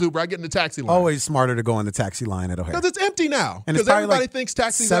 Everybody wants Uber. I get in the taxi line. Always smarter to go in the taxi line at O'Hare. Because it's empty now. And it's because everybody like thinks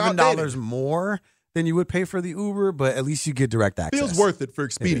taxis are outdated. $7 more than you would pay for the Uber, but at least you get direct access. Feels worth it for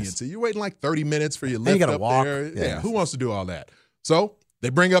expediency. You're waiting like 30 minutes for your Lyft you gotta up walk. there. Yeah. Who wants to do all that? So they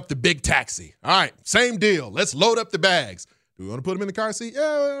bring up the big taxi. All right, same deal. Let's load up the bags. Do we want to put them in the car seat?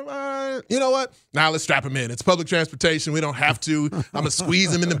 Yeah, you know what? Now let's strap them in. It's public transportation. We don't have to. I'm going to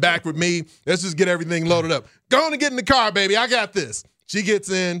squeeze them in the back with me. Let's just get everything loaded up. Go on and get in the car, baby. I got this. She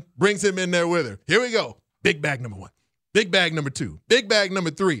gets in, brings him in there with her. Here we go. Big bag number 1. Big bag number 2. Big bag number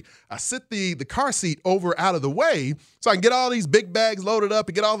 3. I sit the car seat over out of the way so I can get all these big bags loaded up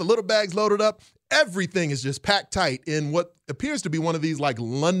and get all the little bags loaded up. Everything is just packed tight in what appears to be one of these like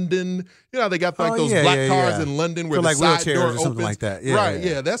London, they got like those black cars in London where the side door opens. Or something like that.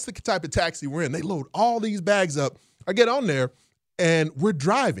 Yeah. That's the type of taxi we're in. They load all these bags up. I get on there and we're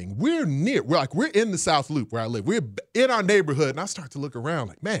driving. We're in the South Loop where I live. We're in our neighborhood and I start to look around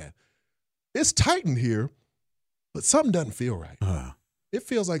like, man, it's tight in here, but something doesn't feel right. It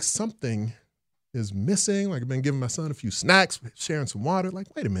feels like something is missing. Like I've been giving my son a few snacks, sharing some water. Like,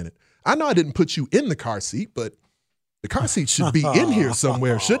 wait a minute. I know I didn't put you in the car seat, but the car seat should be in here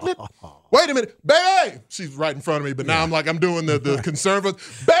somewhere, shouldn't it? Wait a minute. Baby! She's right in front of me, but now I'm doing the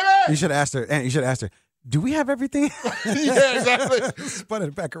conservative. Baby! You should have asked her, do we have everything? Yeah, exactly. Spun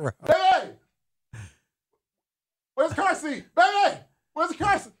it back around. Baby! Where's the car seat? Baby! Where's the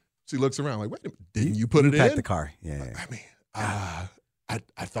car seat? She looks around like, wait a minute. Didn't you put it in? You packed the car. Yeah. I mean,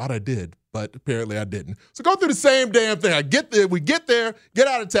 I thought I did, but apparently I didn't. So go through the same damn thing. We get there, get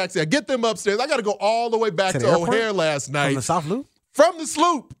out of the taxi. I get them upstairs. I got to go all the way back to O'Hare last night. From the South Loop? From the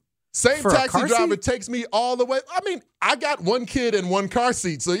Sloop. Same For taxi driver takes me all the way. I mean, I got one kid in one car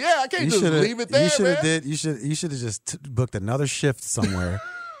seat, so yeah, I can't just leave it there, You should have just booked another shift somewhere.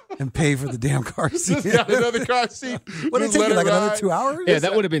 And pay for the damn car seat. Just got another car seat. What did it take you, like another 2 hours? Yeah,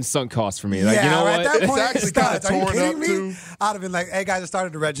 that would have been sunk cost for me. Like, yeah, you know at what? that point, it's actually kind of torn up, too. I'd have been like, hey, guys, I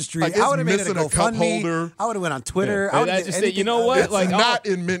started the registry. Like, I would have made it a missing a cup GoFundMe. holder. I would have went on Twitter. Yeah. I would I have just said, you know what? It's not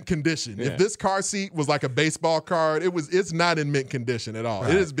in mint condition. Yeah. If this car seat was like a baseball card, it's not in mint condition at all.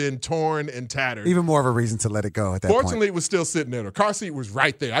 Right. It has been torn and tattered. Even more of a reason to let it go at that Fortunately, point. it was still sitting there. The car seat was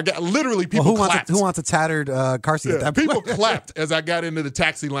right there. I got literally people clapped. Who wants a tattered car seat at that point? People clapped as I got into the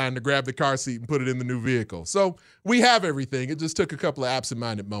taxi line to grab the car seat and put it in the new vehicle. So we have everything. It just took a couple of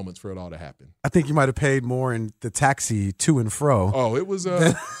absent-minded moments for it all to happen. I think you might have paid more in the taxi to and fro. Oh, it was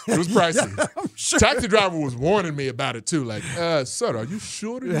pricey. Yeah, I'm sure. Taxi driver was warning me about it too. Like, sir, are you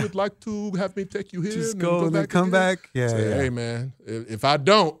sure that you would like to have me take you here? Just and go and then come back? Yeah, Say, hey, man, if I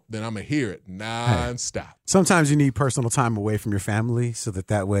don't, then I'm going to hear it nonstop. Sometimes you need personal time away from your family so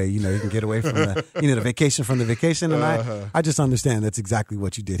that way, you can get away from the vacation from the vacation. And I just understand that's exactly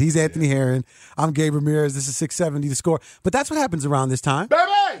what you did. He's Anthony Herron. I'm Gabe Ramirez. This is 670 The Score. But that's what happens around this time.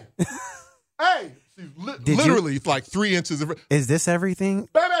 Baby! Hey! She's literally like 3 inches of... Is this everything?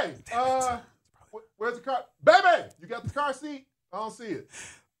 Baby! Where's the car? Baby! You got the car seat? I don't see it.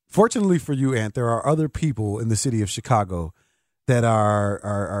 Fortunately for you, Ant, there are other people in the city of Chicago that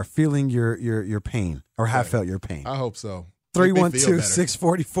are feeling your pain or have felt your pain. I hope so.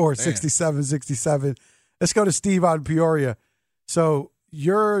 312-644-6767. Let's go to Steve out in Peoria. So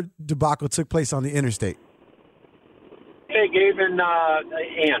your debacle took place on the interstate. Hey, Gabe and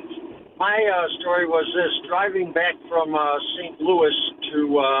Ant. My story was this: driving back from St. Louis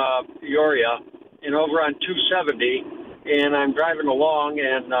to Peoria, and over on 270, and I'm driving along,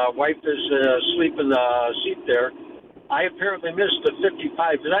 and wife is asleep in the seat there. I apparently missed the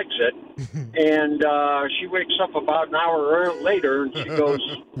 55 exit, and she wakes up about an hour later, and she goes,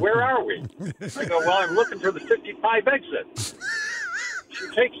 "Where are we?" I go, "Well, I'm looking for the 55 exit." She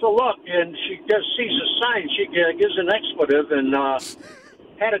takes a look, and she just sees a sign. She gives an expletive, and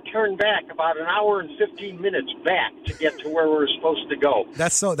had to turn back about an hour and 15 minutes back to get to where we're supposed to go.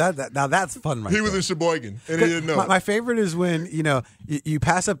 That's so now that's fun, right? He was in Sheboygan, and he didn't know. My favorite is when you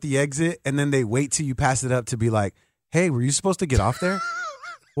pass up the exit, and then they wait till you pass it up to be like, "Hey, were you supposed to get off there?"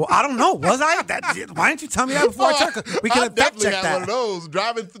 Well, I don't know. Was I? Why didn't you tell me that before I checked? We could have fact checked that. One of those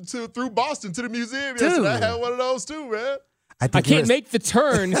driving through Boston to the museum. Dude. I had one of those too, man. I can't make the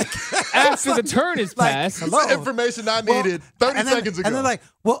turn after the turn is passed. Hello. Information I needed 30 seconds ago. And they're like,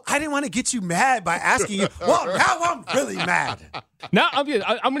 well, I didn't want to get you mad by asking you. Well, now I'm really mad. Now I'm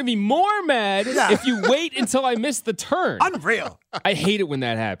going to be more mad if you wait until I miss the turn. Unreal. I hate it when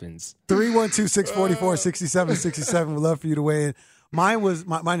that happens. 312-644-6767. We'd love for you to weigh in. Mine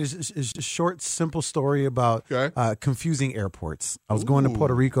is a short, simple story about confusing airports. I was going to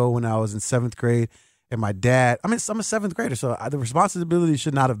Puerto Rico when I was in 7th grade. And my dad, I'm a 7th grader, so the responsibility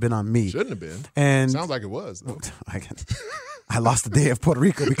should not have been on me. Shouldn't have been. And sounds like it was. I lost the day of Puerto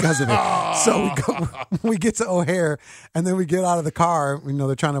Rico because of it. So we get to O'Hare, and then we get out of the car.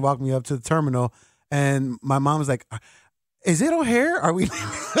 They're trying to walk me up to the terminal, and my mom was like, "Is it O'Hare? Are we?" And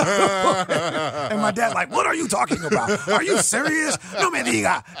my dad's like, "What are you talking about? Are you serious? No me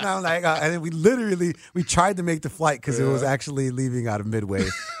diga." And I'm like, and then we tried to make the flight because it was actually leaving out of Midway.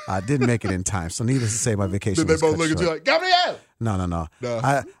 Didn't make it in time. So needless to say, my vacation. Did they was both cut look short. at you like, "Gabriel"? No.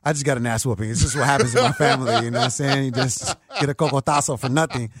 I just got an ass whooping. It's just what happens in my family. You know what I'm saying? You just get a cocotazo for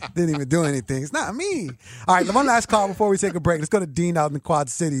nothing. Didn't even do anything. It's not me. All right, one last call before we take a break. Let's go to Dean out in the Quad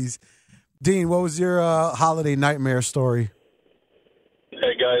Cities. Dean, what was your holiday nightmare story?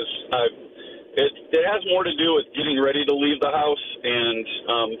 Hey, guys. It has more to do with getting ready to leave the house, and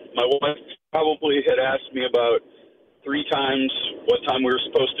my wife probably had asked me about 3 times what time we were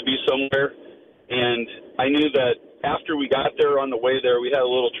supposed to be somewhere, and I knew that after we got there, on the way there, we had a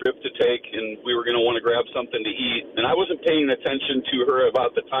little trip to take, and we were going to want to grab something to eat, and I wasn't paying attention to her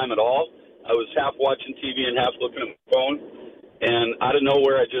about the time at all. I was half watching TV and half looking at my phone, and out of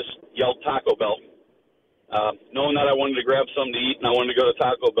nowhere, I just yelled Taco Bell. Knowing that I wanted to grab something to eat and I wanted to go to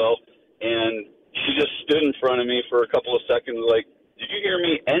Taco Bell, and she just stood in front of me for a couple of seconds like, "Did you hear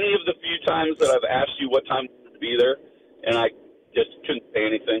me any of the few times that I've asked you what time to be there?" And I just couldn't say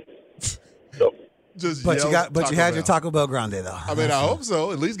anything. So, but you had your Taco Bell Grande though. I mean, I hope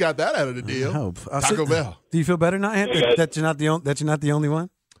so. At least got that out of the deal. I hope. Taco Bell. Do you feel better now, Ant, that you're not the only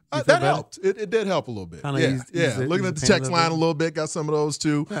one? That helped. It did help a little bit. Looking at the text line a little bit, got some of those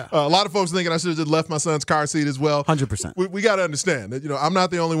too. Yeah. A lot of folks thinking I should have just left my son's car seat as well. 100%. We got to understand that I'm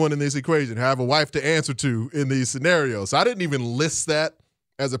not the only one in this equation. I have a wife to answer to in these scenarios. So I didn't even list that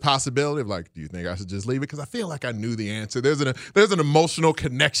as a possibility of like, do you think I should just leave it? Because I feel like I knew the answer. There's an emotional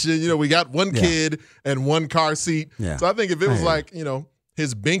connection. We got one kid and one car seat. Yeah. So I think if it was like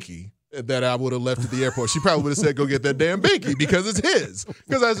his binky that I would have left at the airport, she probably would have said, "Go get that damn binky," because it's his.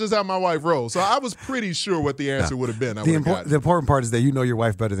 Because that's just how my wife rolls. So I was pretty sure what the answer would have been. The important part is that you know your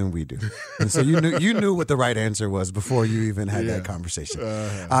wife better than we do, and so you knew what the right answer was before you even had that conversation.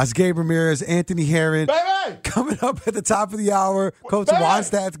 It's Gabe Ramirez, Anthony Herron, coming up at the top of the hour. Coach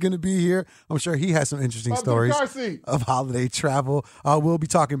Wannstedt's going to be here. I'm sure he has some interesting stories of holiday travel. We'll be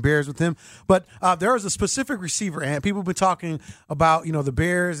talking Bears with him, but there is a specific receiver, and people have been talking about the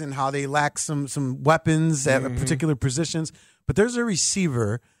Bears and how they lack some weapons at particular positions. But there's a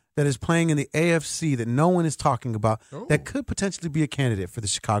receiver that is playing in the AFC that no one is talking about that could potentially be a candidate for the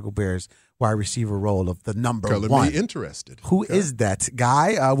Chicago Bears wide receiver role of the number one. Me interested. Who is that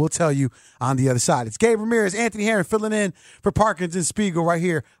guy? We'll tell you on the other side. It's Gabe Ramirez, Anthony Herron filling in for Parkins and Spiegel right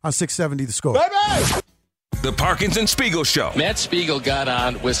here on 670 The Score. Bye-bye. The Parkins and Spiegel Show. Matt Spiegel got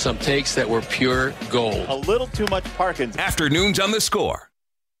on with some takes that were pure gold. A little too much Parkins. Afternoons on The Score.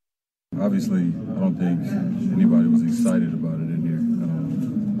 Obviously, I don't think anybody was excited about it in here.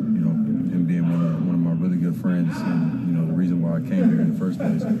 Him being one of my really good friends, and the reason why I came here in the first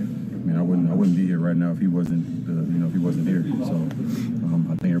place. I mean, I wouldn't be here right now if he wasn't here. So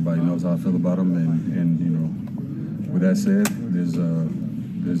I think everybody knows how I feel about him, and with that said, there's a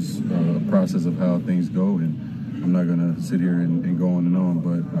process of how things go, and I'm not gonna sit here and go on and on.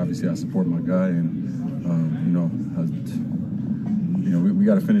 But obviously, I support my guy, and we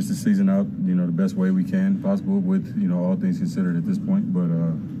got to finish the season out, the best way we can possible with, all things considered at this point. But,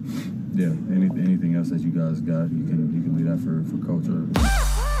 anything else that you guys got, you can leave that for culture.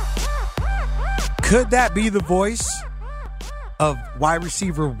 Could that be the voice of wide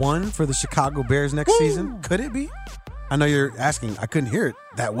receiver 1 for the Chicago Bears next season? Could it be? I know you're asking. I couldn't hear it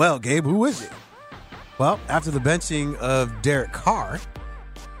that well, Gabe. Who is it? Well, after the benching of Derek Carr,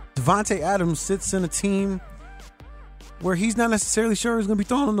 Davante Adams sits in a team where he's not necessarily sure he's going to be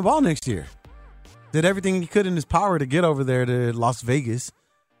throwing the ball next year. Did everything he could in his power to get over there to Las Vegas.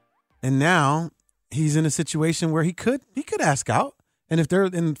 And now he's in a situation where he could ask out. And if they're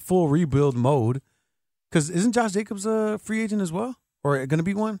in full rebuild mode, because isn't Josh Jacobs a free agent as well? Or going to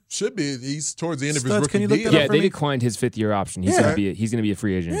be one? Should be. He's towards the end of his Studs, rookie deal. Yeah, they declined his 5th-year option. He's going to be a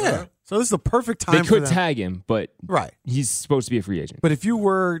free agent. Yeah. So this is the perfect time. They could tag him, but he's supposed to be a free agent. But if you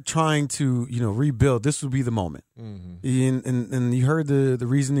were trying to, rebuild, this would be the moment. Mm-hmm. And you heard the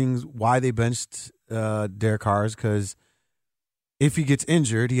reasonings why they benched Derek Carr, because if he gets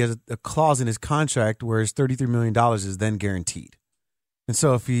injured, he has a clause in his contract where his $33 million is then guaranteed. And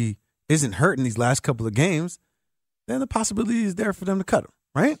so if he isn't hurt in these last couple of games, then the possibility is there for them to cut him,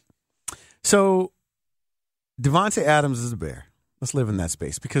 right? So Davante Adams is a Bear. Let's live in that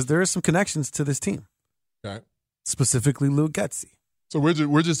space because there are some connections to this team. Okay. Specifically Luke Getsy. So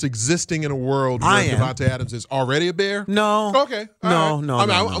we're just existing in a world where Davante Adams is already a Bear? No. Okay. No.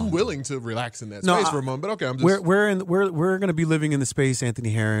 I'm willing to relax in that space for a moment, but okay. I'm just we're going to be living in the space,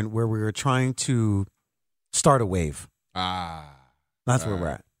 Anthony Herron, where we're trying to start a wave. That's where we're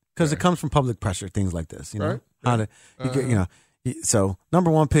at. Because it comes from public pressure, things like this, Right. So number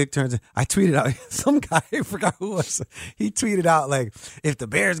 1 pick turns in. I tweeted out, some guy, I forgot who it was. He tweeted out, like, if the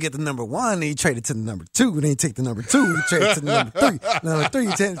Bears get the number 1, he traded to the number 2, and then he take the number 2, he traded to the number 3. Number 3,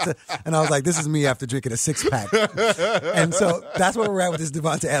 he traded to, and I was like, this is me after drinking a 6-pack. And so that's where we're at with this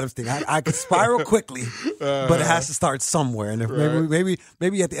Davante Adams thing. I could spiral quickly, but it has to start somewhere. And if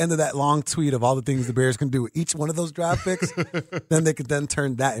maybe at the end of that long tweet of all the things the Bears can do with each one of those draft picks, then they could then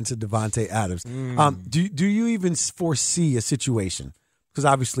turn that into Davante Adams. Do you even foresee a situation? Because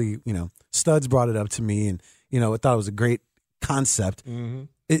obviously, Studs brought it up to me, and I thought it was a great concept.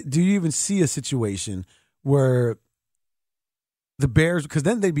 Mm-hmm. Do you even see a situation where the Bears, because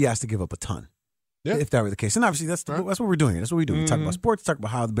then they'd be asked to give up a ton, if that were the case, and obviously that's what we're doing. That's what we do. We talk about sports, talk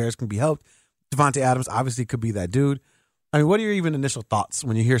about how the Bears can be helped. Davante Adams obviously could be that dude. I mean, what are your even initial thoughts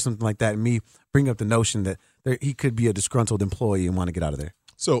when you hear something like that, and me bring up the notion that he could be a disgruntled employee and want to get out of there?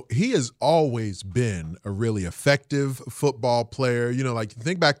 So he has always been a really effective football player.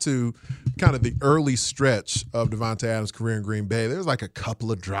 Think back to kind of the early stretch of Davante Adams' career in Green Bay. There was like a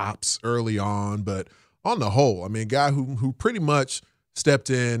couple of drops early on, but on the whole, I mean, a guy who pretty much stepped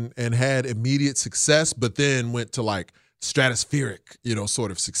in and had immediate success, but then went to like stratospheric,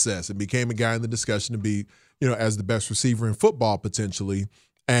 sort of success and became a guy in the discussion to be, as the best receiver in football potentially.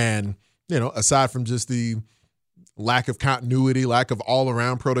 And, aside from just the lack of continuity, lack of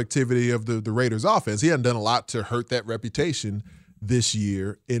all-around productivity of the Raiders offense, he hadn't done a lot to hurt that reputation this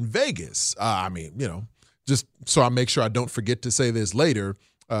year in Vegas. Just so I make sure I don't forget to say this later,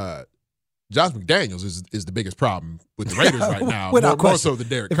 Josh McDaniels is the biggest problem with the Raiders right now, more so than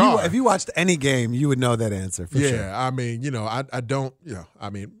Derek Carr. If you watched any game, you would know that answer for sure. Yeah, I don't,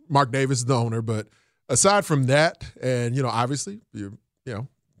 Mark Davis is the owner, but aside from that, and, obviously,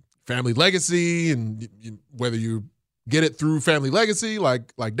 family legacy, and whether you get it through family legacy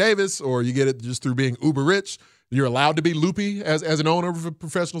like Davis, or you get it just through being uber rich, you're allowed to be loopy as an owner of a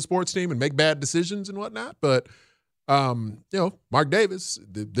professional sports team and make bad decisions and whatnot. But Mark Davis,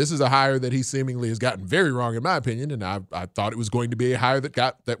 this is a hire that he seemingly has gotten very wrong in my opinion, and I thought it was going to be a hire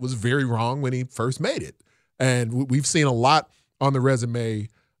that was very wrong when he first made it. And we've seen a lot on the resume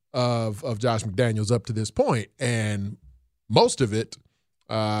of Josh McDaniels up to this point, and most of it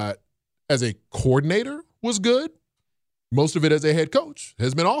as a coordinator was good. Most of it as a head coach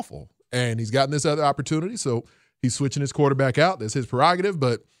has been awful. And he's gotten this other opportunity, so he's switching his quarterback out. That's his prerogative,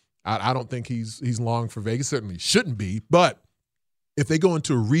 but I don't think he's long for Vegas. Certainly shouldn't be. But if they go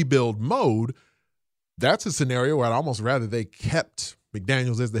into a rebuild mode, that's a scenario where I'd almost rather they kept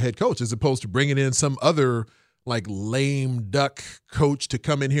McDaniels as the head coach as opposed to bringing in some other like lame duck coach to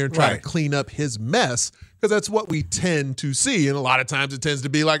come in here and try to clean up his mess, because that's what we tend to see. And a lot of times it tends to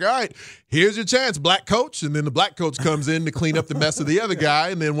be like, all right, here's your chance, black coach. And then the black coach comes in to clean up the mess of the other guy.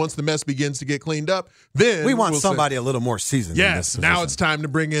 And then once the mess begins to get cleaned up, then we want somebody a little more seasoned. Yes, now it's time to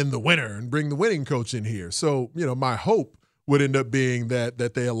bring in the winner and bring the winning coach in here. So, my hope would end up being that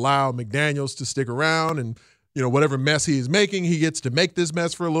they allow McDaniels to stick around, and whatever mess he is making, he gets to make this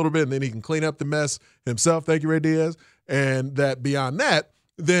mess for a little bit, and then he can clean up the mess himself. Thank you, Ray Diaz. And that beyond that,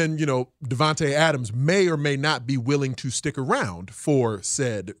 then, Davante Adams may or may not be willing to stick around for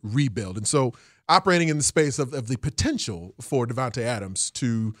said rebuild. And so operating in the space of the potential for Davante Adams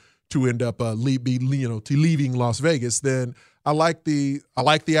to end up leaving Las Vegas, then I like the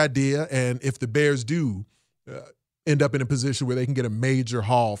idea. And if the Bears do end up in a position where they can get a major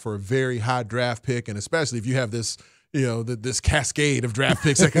haul for a very high draft pick, and especially if you have this, this cascade of draft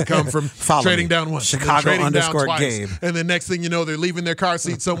picks that can come from trading down once, Chicago trading down twice, Gabe, and then next thing you know, they're leaving their car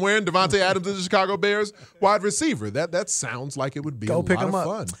seat somewhere, and Davante Adams is the Chicago Bears wide receiver. That sounds like it would be a lot of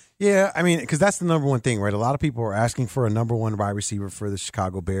fun. Yeah, I mean, because that's the number one thing, right? A lot of people are asking for a number one wide receiver for the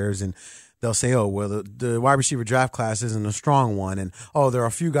Chicago Bears, and they'll say, oh, well, the wide receiver draft class isn't a strong one, and there are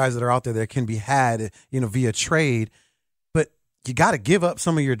a few guys that are out there that can be had, via trade. You got to give up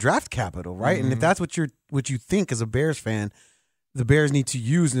some of your draft capital, right? Mm-hmm. And if that's what you think as a Bears fan, the Bears need to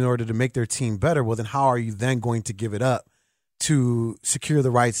use in order to make their team better, well, then how are you then going to give it up to secure the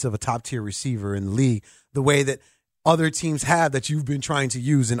rights of a top-tier receiver in the league the way that other teams have that you've been trying to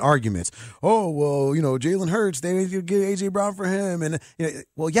use in arguments? Oh, well, Jalen Hurts, they need to get A.J. Brown for him. And, they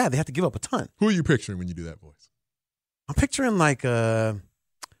have to give up a ton. Who are you picturing when you do that voice? I'm picturing like a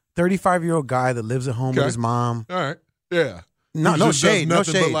 35-year-old guy that lives at home with his mom. All right. Yeah. No shade. But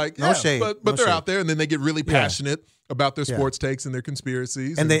they're out there, and then they get really passionate about their sports takes and their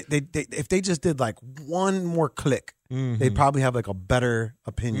conspiracies. And they if they just did like one more click, they'd probably have like a better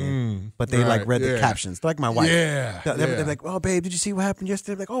opinion. But they read the captions. They're like my wife. They're like, oh, babe, did you see what happened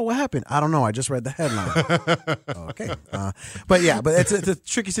yesterday? Like, oh, what happened? I don't know. I just read the headline. Okay. But it's a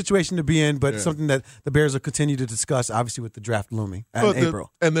tricky situation to be in, but something that the Bears will continue to discuss, obviously, with the draft looming in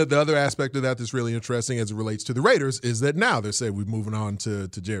April. And the other aspect of that that's really interesting as it relates to the Raiders is that now they're saying we're moving on to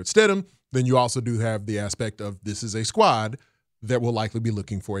Jarrett Stidham. Then you also do have the aspect of this is a squad that will likely be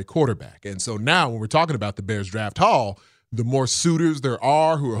looking for a quarterback. And so now when we're talking about the Bears draft haul, the more suitors there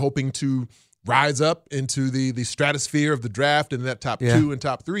are who are hoping to rise up into the stratosphere of the draft and that top 2 and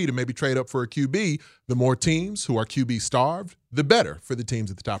top 3 to maybe trade up for a QB, the more teams who are QB starved, the better for the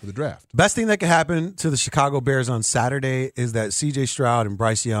teams at the top of the draft. Best thing that could happen to the Chicago Bears on Saturday is that C.J. Stroud and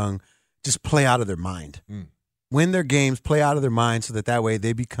Bryce Young just play out of their mind. Win their games, play out of their mind so that way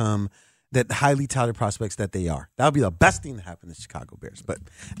they become that highly touted prospects that they are. That would be the best thing to happen to the Chicago Bears. But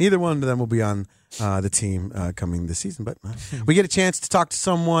neither one of them will be on the team coming this season. But we get a chance to talk to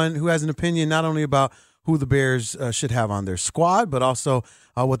someone who has an opinion not only about who the Bears should have on their squad, but also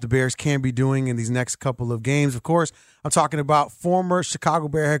what the Bears can be doing in these next couple of games. Of course, I'm talking about former Chicago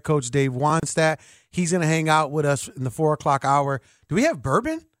Bear head coach Dave Wannstedt. He's going to hang out with us in the 4 o'clock hour. Do we have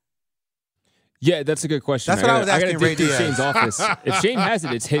bourbon? Yeah, that's a good question. That's what I was asking Ray Diaz. Shane's office. If Shane has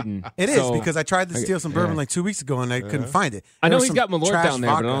it, it's hidden. It is, because I tried to steal some bourbon like 2 weeks ago, and I couldn't find it. I know he's got Malort down there,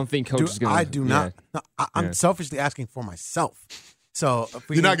 but I don't think Coach is going to. I do not. No, I'm selfishly asking for myself. So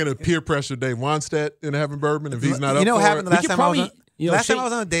you're not going to peer pressure Dave Wannstedt into having bourbon if he's not up for it? What happened the last time I was on? Last time I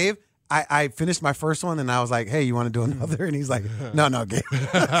was on Dave, I finished my first one, and I was like, hey, you want to do another? And he's like, no, Gabe.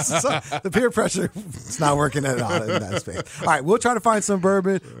 So the peer pressure is not working at all in that space. All right, we'll try to find some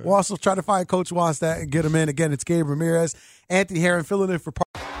bourbon. We'll also try to find Coach Wannstedt and get him in. Again, it's Gabe Ramirez, Anthony Herron filling in for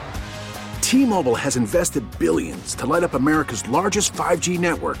T-Mobile has invested billions to light up America's largest 5G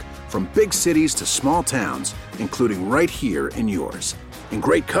network, from big cities to small towns, including right here in yours. And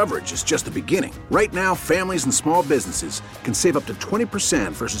great coverage is just the beginning. Right now, families and small businesses can save up to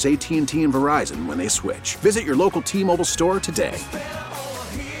 20% versus AT&T and Verizon when they switch. Visit your local T-Mobile store today.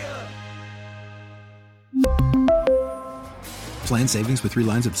 Plan savings with 3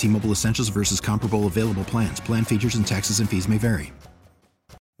 lines of T-Mobile Essentials versus comparable available plans. Plan features and taxes and fees may vary.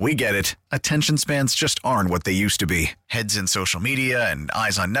 We get it. Attention spans just aren't what they used to be. Heads in social media and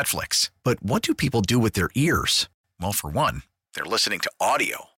eyes on Netflix. But what do people do with their ears? Well, for one, they're listening to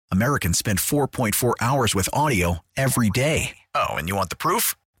audio. Americans spend 4.4 hours with audio every day. Oh, and you want the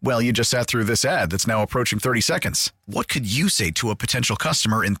proof? Well, you just sat through this ad that's now approaching 30 seconds. What could you say to a potential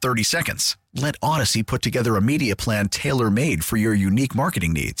customer in 30 seconds? Let Odyssey put together a media plan tailor-made for your unique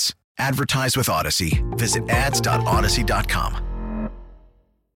marketing needs. Advertise with Odyssey. Visit ads.odyssey.com.